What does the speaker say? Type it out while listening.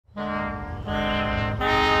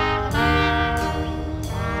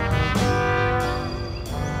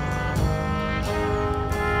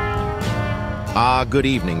Good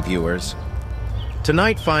evening, viewers.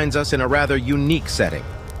 Tonight finds us in a rather unique setting,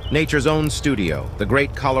 nature's own studio, the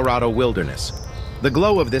great Colorado wilderness. The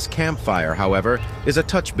glow of this campfire, however, is a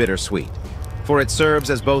touch bittersweet, for it serves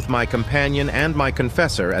as both my companion and my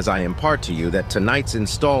confessor as I impart to you that tonight's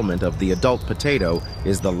installment of The Adult Potato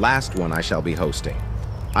is the last one I shall be hosting.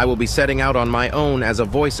 I will be setting out on my own as a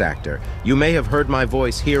voice actor. You may have heard my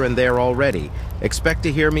voice here and there already. Expect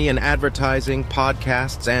to hear me in advertising,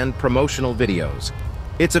 podcasts, and promotional videos.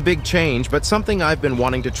 It's a big change, but something I've been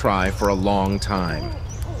wanting to try for a long time.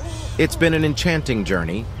 It's been an enchanting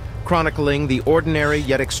journey, chronicling the ordinary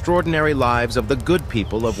yet extraordinary lives of the good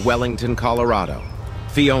people of Wellington, Colorado.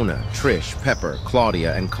 Fiona, Trish, Pepper,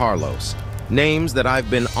 Claudia, and Carlos. Names that I've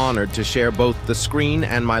been honored to share both the screen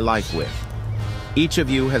and my life with. Each of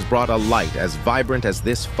you has brought a light as vibrant as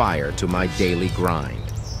this fire to my daily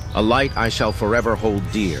grind. A light I shall forever hold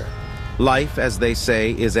dear. Life, as they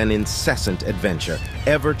say, is an incessant adventure,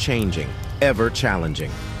 ever-changing,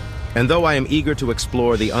 ever-challenging. And though I am eager to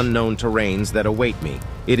explore the unknown terrains that await me,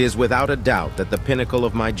 it is without a doubt that the pinnacle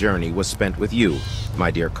of my journey was spent with you,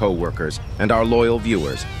 my dear co-workers, and our loyal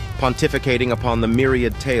viewers, pontificating upon the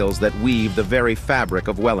myriad tales that weave the very fabric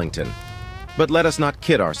of Wellington. But let us not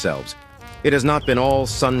kid ourselves. It has not been all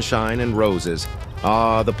sunshine and roses.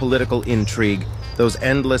 The political intrigue, those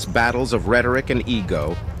endless battles of rhetoric and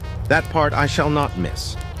ego. That part I shall not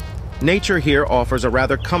miss. Nature here offers a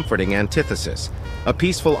rather comforting antithesis, a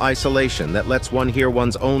peaceful isolation that lets one hear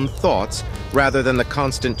one's own thoughts rather than the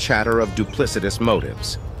constant chatter of duplicitous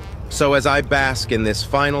motives. So as I bask in this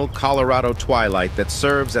final Colorado twilight that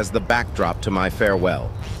serves as the backdrop to my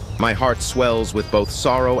farewell, my heart swells with both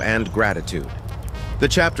sorrow and gratitude. The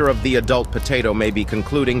chapter of The Adult Potato may be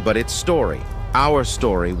concluding, but its story, our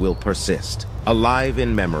story, will persist. Alive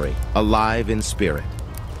in memory, alive in spirit.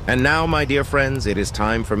 And now, my dear friends, it is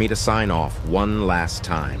time for me to sign off one last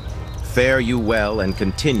time. Fare you well and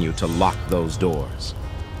continue to lock those doors.